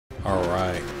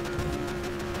Alright.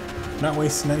 Not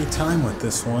wasting any time with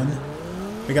this one.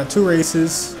 We got 2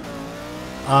 races.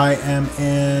 I am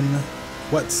in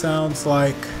what sounds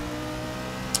like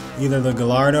either the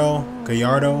Gallardo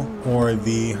or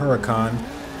the Huracan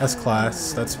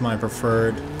S-Class. That's my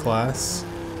preferred class.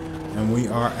 And we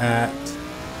are at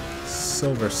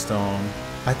Silverstone.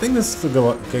 I think this is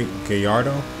the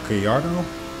Gallardo?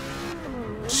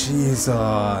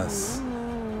 Jesus.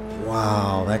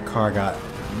 Wow, that car got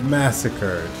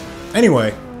massacred.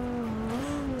 Anyway,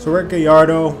 so we're at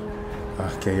Gallardo.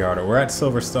 We're at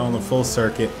Silverstone, the full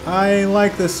circuit. I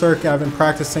like this circuit. I've been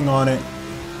practicing on it,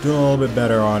 doing a little bit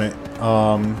better on it.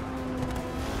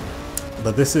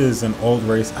 But this is an old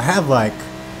race. I have, like,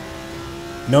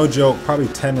 no joke, probably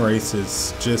 10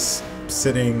 races just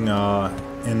sitting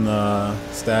in the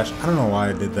stash. I don't know why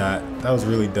I did that. That was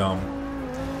really dumb.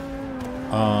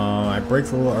 I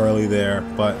braked a little early there,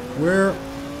 but we're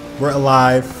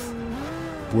alive.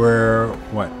 We're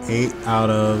what, 8 out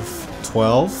of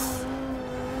 12.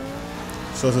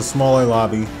 So it's a smaller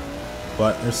lobby,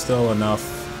 but there's still enough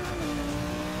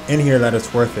in here that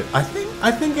it's worth it. I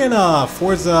think in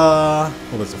Forza,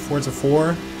 what was it, Forza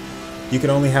 4, you can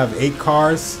only have 8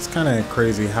 cars. It's kind of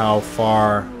crazy how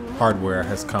far hardware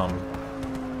has come.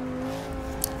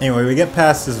 Anyway, we get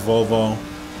past this Volvo.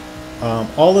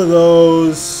 All of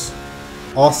those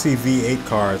Aussie V8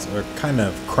 cars are kind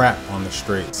of crap on the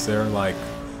straights. They're like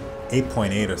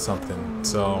 8.8 or something,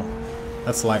 so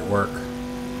that's light work.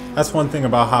 That's one thing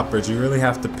about hot bridge. You really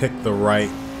have to pick the right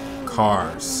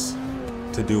cars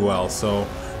to do well. So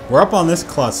we're up on this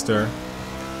cluster,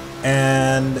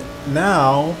 and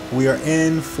now we are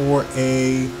in for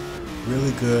a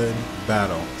really good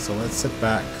battle. So let's sit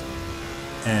back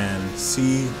and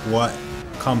see what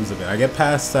comes of it. I get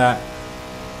past that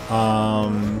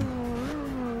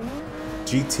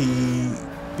GT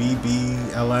BB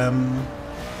LM,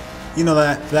 you know,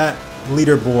 that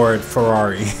leaderboard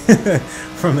Ferrari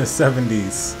from the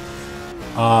 70s.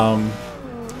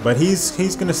 But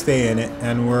he's gonna stay in it,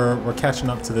 and we're catching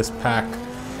up to this pack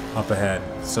up ahead.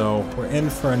 So we're in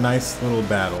for a nice little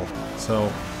battle.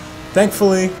 So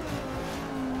thankfully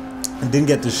I didn't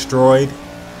get destroyed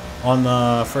on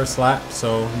the first lap,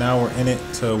 so now we're in it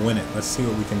to win it. Let's see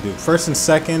what we can do. First and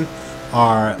second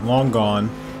are long gone.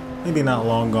 Maybe not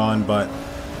long gone, but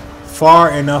far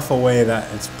enough away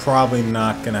that it's probably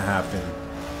not gonna happen.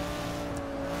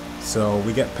 So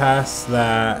we get past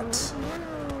that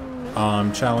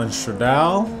challenge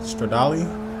Stradale,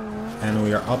 and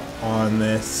we are up on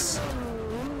this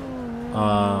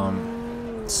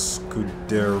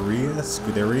Scuderia,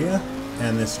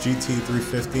 and this GT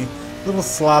 350. Little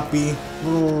sloppy,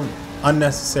 little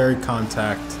unnecessary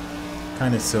contact,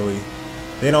 kind of silly.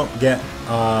 They don't get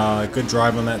a good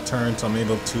drive on that turn, so I'm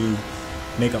able to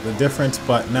make up the difference.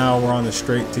 But now we're on the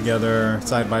straight together,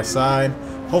 side by side.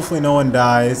 Hopefully no one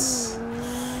dies.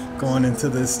 Going into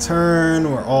this turn,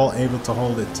 we're all able to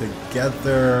hold it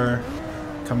together.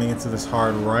 Coming into this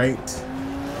hard right.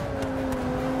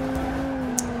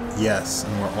 Yes,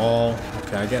 and we're all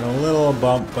okay. I get a little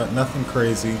bump, but nothing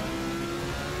crazy.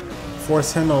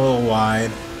 Force him a little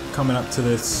wide, coming up to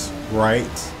this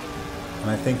right,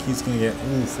 and I think he's gonna get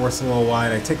force a little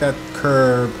wide. I take that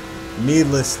curb,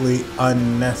 needlessly,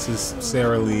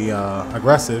 unnecessarily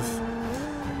aggressive.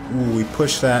 We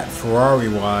push that Ferrari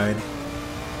wide.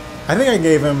 I think I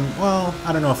gave him, well,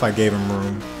 I don't know if I gave him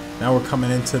room. Now we're coming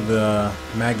into the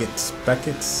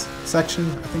Beckets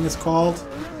section, I think it's called.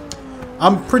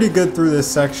 I'm pretty good through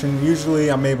this section.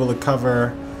 Usually I'm able to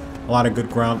cover a lot of good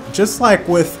ground, just like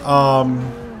with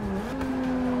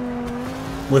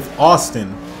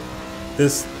Austin.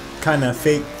 This kind of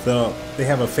fake, they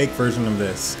have a fake version of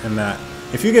this, and that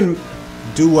if you can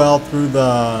do well through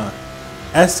the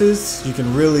S's, you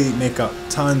can really make up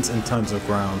tons and tons of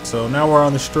ground. So now we're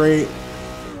on the straight.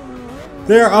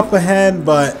 They're up ahead,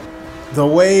 but the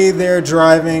way they're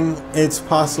driving, it's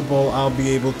possible I'll be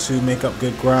able to make up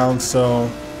good ground. So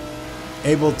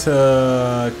able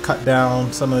to cut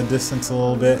down some of the distance a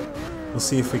little bit. We'll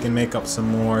see if we can make up some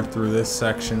more through this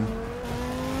section.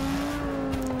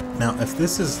 Now, if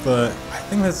this is the, I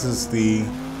think this is the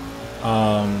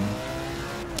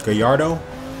Gallardo,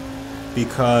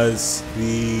 because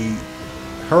the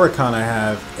Huracan I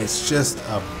have, it's just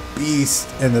a beast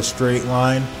in the straight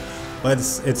line, but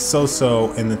it's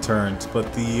so-so in the turns.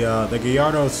 But the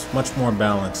Gallardo is much more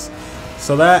balanced.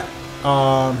 So that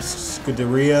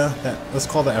Scuderia, let's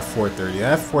call the F430.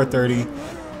 The F430,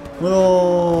 a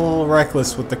little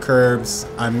reckless with the curbs.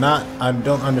 I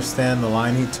don't understand the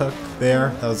line he took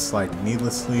there. That was like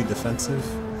needlessly defensive.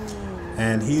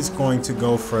 And he's going to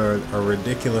go for a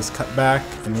ridiculous cutback,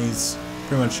 and he's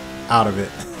pretty much out of it.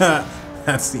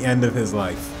 That's the end of his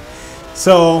life.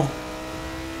 So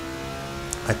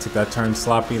I took that turn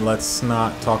sloppy. Let's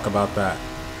not talk about that.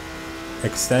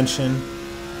 Extension.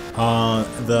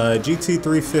 The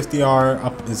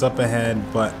GT350R is up ahead,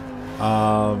 but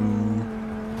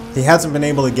he hasn't been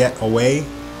able to get away.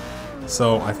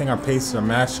 So I think our paces are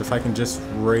matched. If I can just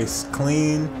race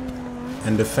clean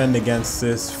and defend against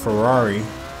this Ferrari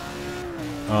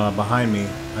behind me,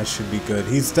 I should be good.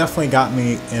 He's definitely got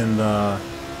me in the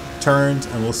turns,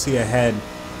 and we'll see ahead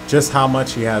just how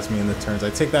much he has me in the turns. I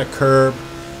take that curb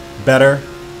better,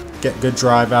 get good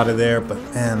drive out of there, but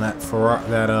man, that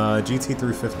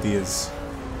GT350 is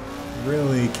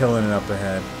really killing it up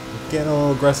ahead. We're getting a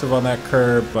little aggressive on that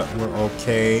curb, but we're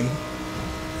okay.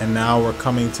 And now we're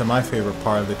coming to my favorite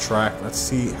part of the track. Let's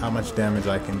see how much damage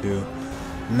I can do.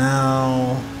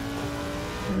 Now,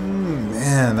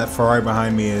 man, that Ferrari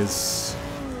behind me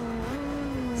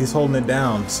he's holding it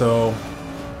down. So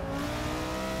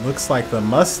looks like the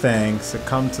Mustang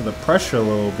succumbed to the pressure a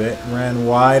little bit, ran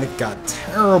wide, got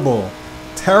terrible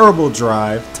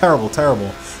drive, terrible.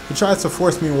 He tries to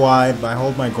force me wide, but I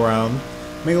hold my ground,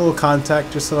 make a little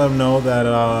contact just to let him know that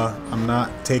I'm not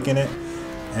taking it.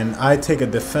 And I take a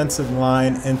defensive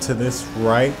line into this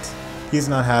right. He's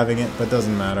not having it, but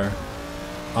doesn't matter.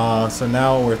 So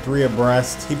now we're 3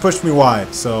 abreast. He pushed me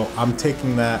wide, so I'm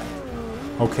taking that.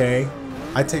 Okay.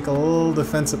 I take a little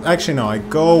defensive. Actually, no, I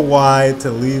go wide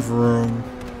to leave room.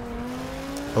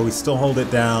 But we still hold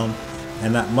it down.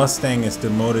 And that Mustang is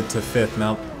demoted to 5th.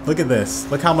 Now, look at this.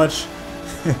 Look how much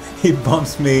he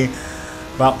bumps me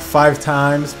about 5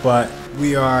 times, but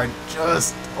we are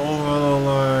just over the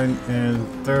line in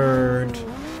 3rd,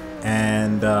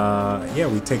 and yeah,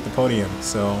 we take the podium.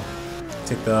 So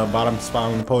take the bottom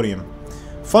spot on the podium.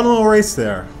 Fun little race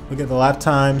there. Look at the lap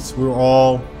times. We were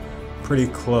all pretty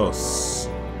close,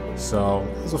 so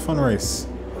it was a fun race.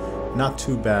 Not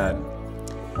too bad.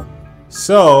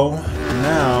 So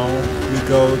now we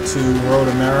go to Road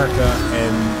America,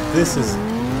 and this is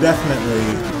definitely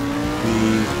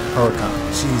the Huracan.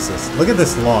 Jesus, look at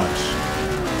this launch.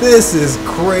 This is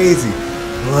crazy.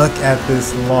 Look at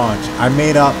this launch. I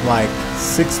made up like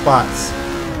 6 spots,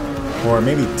 or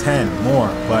maybe 10 more.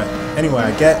 But anyway,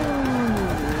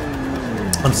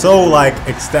 I'm so like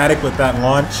ecstatic with that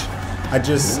launch. I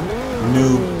just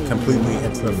knew completely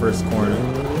into the first corner.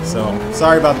 So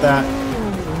sorry about that.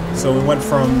 So we went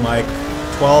from like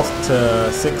 12th to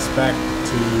 6th back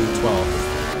to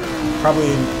 12th.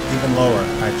 Probably even lower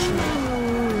actually,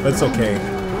 but it's okay.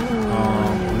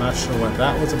 I'm not sure what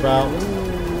that was about.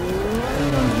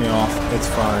 It runs me off. It's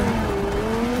fine.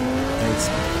 It's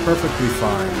perfectly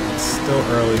fine. It's still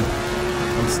early.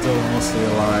 I'm still mostly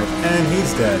alive. And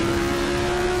he's dead.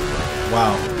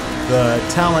 Wow. The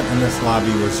talent in this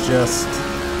lobby was just...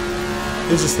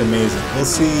 it's just amazing. We'll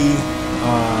see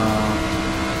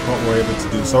what we're able to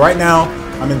do. So right now,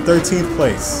 I'm in 13th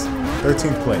place.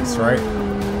 13th place, right?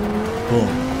 Boom.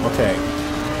 Okay.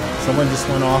 Someone just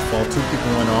went off, well, 2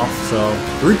 people went off, so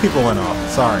 3 people went off,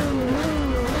 sorry.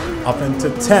 Up into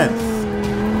 10th.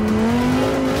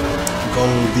 Go a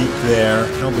little deep there,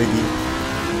 no biggie.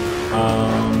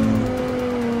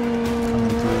 Coming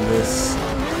through this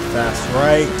fast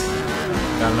right.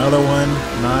 Got another one,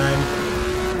 9.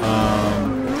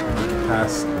 Make it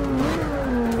past,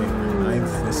 okay,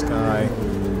 9th, this guy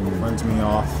runs me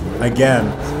off. Again.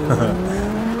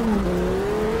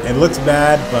 It looks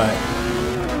bad, but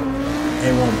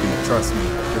it won't be, trust me.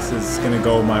 This is gonna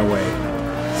go my way.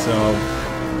 So,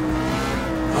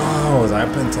 was I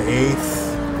up into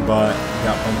 8th, but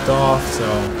got bumped off, so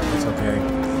it's okay.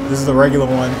 This is the regular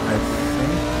one, I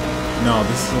think. No,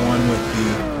 this is the one with the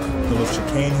little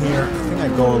chicane here. I think I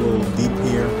go a little deep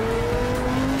here.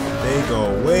 They go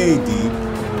way deep.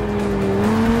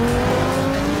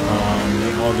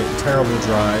 They all get terrible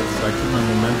drives, so I keep my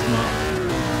momentum up.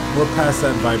 We're past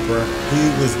that Viper. He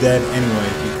was dead anyway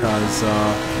because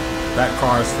that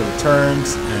car is for the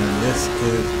turns, and this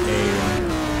is a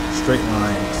straight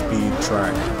line speed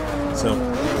track. So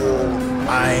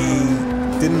I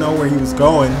didn't know where he was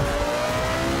going.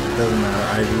 It doesn't matter.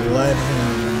 I let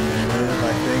him live,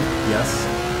 I think. Yes.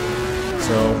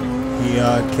 So he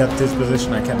kept his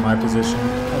position. I kept my position.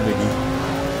 No biggie.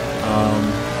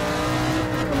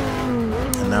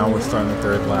 Now we're starting the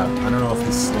 3rd lap. I don't know if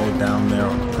he slowed down there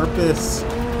on purpose. I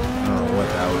don't know what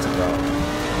that was about.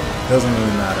 Doesn't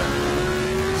really matter.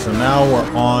 So now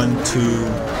we're on to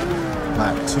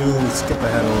lap 2. We skip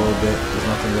ahead a little bit because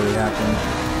nothing really happened.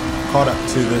 Caught up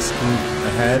to this group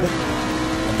ahead.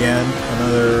 Again,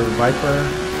 another Viper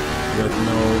with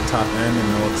no top end and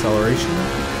no acceleration.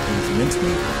 He's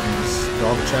mincemeat. He's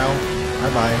dog chow.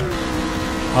 Bye bye.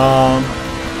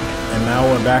 And now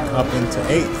we're back up into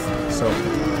 8th. So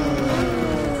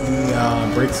he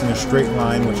breaks in a straight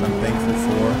line, which I'm thankful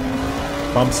for.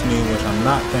 Bumps me, which I'm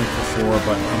not thankful for,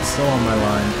 but I'm still on my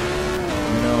line.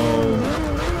 No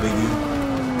biggie.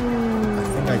 I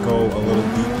think I go a little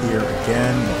deep here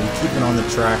again, but we keep it on the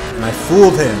track, and I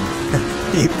fooled him.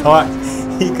 He thought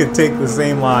he could take the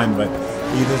same line, but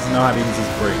he doesn't know how to use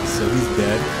his brakes, so he's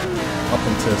dead. Up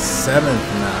into 7th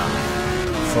now.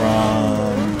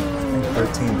 From, I think,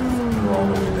 13th, we're all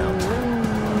the way down to.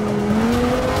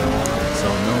 So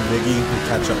no biggie, we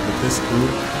catch up with this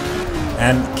group.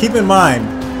 And keep in mind,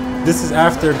 this is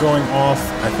after going off,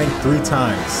 I think, 3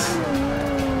 times.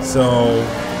 So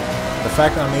the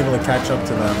fact that I'm able to catch up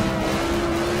to them,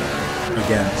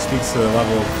 again, speaks to the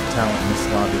level of talent in this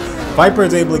lobby. Viper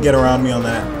is able to get around me on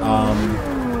that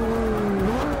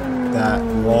that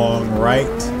long right,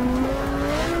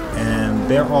 and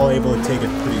they're all able to take it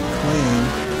pretty clean.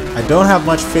 I don't have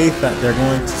much faith that they're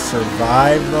going to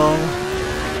survive though,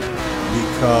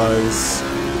 because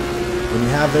when you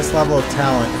have this level of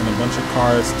talent and a bunch of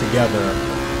cars together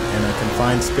in a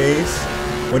confined space,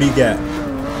 what do you get?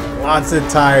 Lots of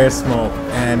tire smoke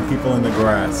and people in the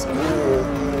grass. Ooh,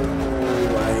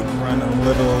 I run a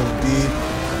little deep.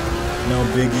 No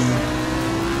biggie.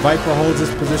 Viper holds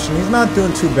his position. He's not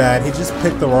doing too bad. He just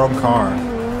picked the wrong car.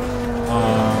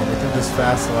 We did this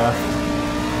fast left.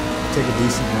 Take a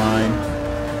decent line.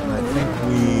 And I think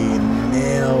we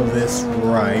nail this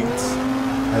right.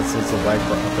 As there's a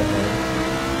Viper up ahead.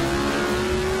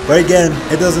 But again,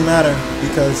 it doesn't matter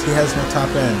because he has no top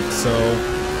end. So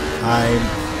I'm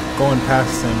going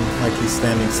past him like he's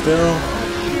standing still.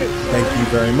 Thank you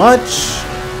very much.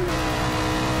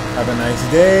 Have a nice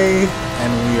day.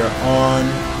 And we are on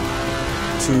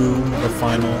to the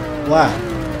final lap.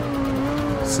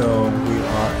 So we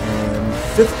are in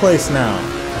 5th place now.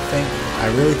 I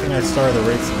really think I started the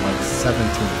race in like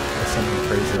 17th or something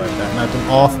crazy like that. And I've been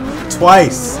off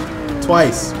twice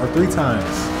or 3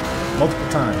 times, multiple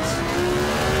times.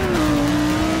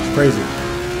 It's crazy.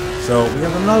 So we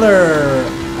have another,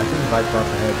 I think, Viper up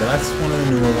ahead, but that's one of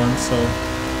the newer ones. So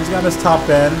he's got his top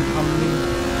end.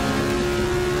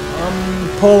 I'm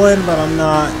pulling, but I'm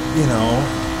not, you know,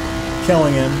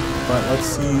 killing him. But let's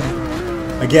see.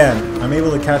 Again, I'm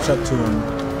able to catch up to him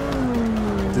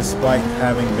despite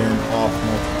having been off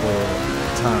multiple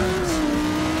times.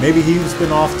 Maybe he's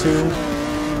been off too,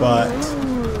 but I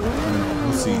don't know,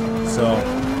 we'll see. So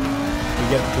we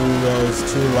get through those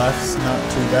 2 lefts not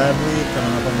too badly.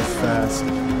 Coming up on this fast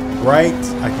right.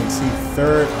 I can see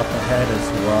 3rd up ahead as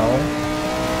well.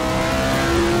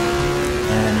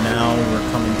 And now we're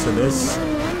coming to this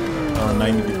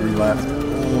 90-degree left.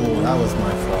 Oh, that was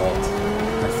my fault.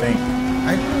 I think.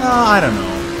 I don't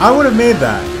know. I would have made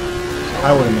that.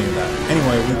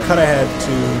 Anyway, we cut ahead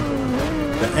to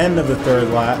the end of the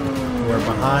 3rd lap. We're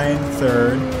behind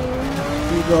 3rd.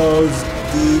 He goes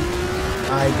deep.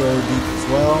 I go deep as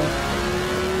well.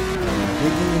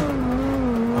 Biggie.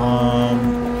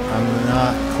 I'm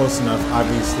not close enough,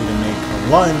 obviously, to make a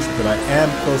lunge, but I am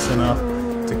close enough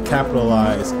to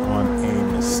capitalize on a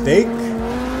mistake.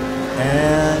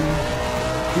 And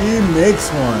he makes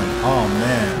one. Oh,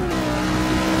 man.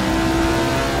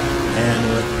 And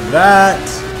with that,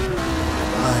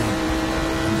 I'm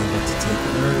able to take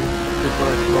 3rd.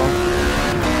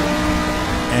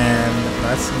 And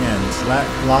that's the end. So that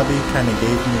lobby kind of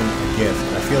gave me a gift.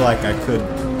 I feel like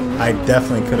I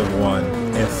definitely could have won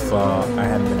if I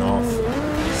hadn't been off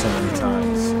so many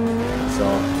times. So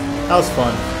that was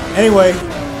fun. Anyway,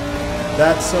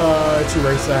 that's 2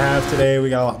 races I have today. We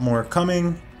got a lot more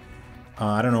coming.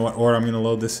 I don't know what order I'm going to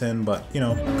load this in, but, you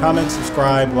know, comment,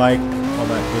 subscribe, like, all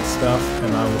that good stuff,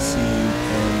 and I will see you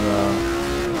in the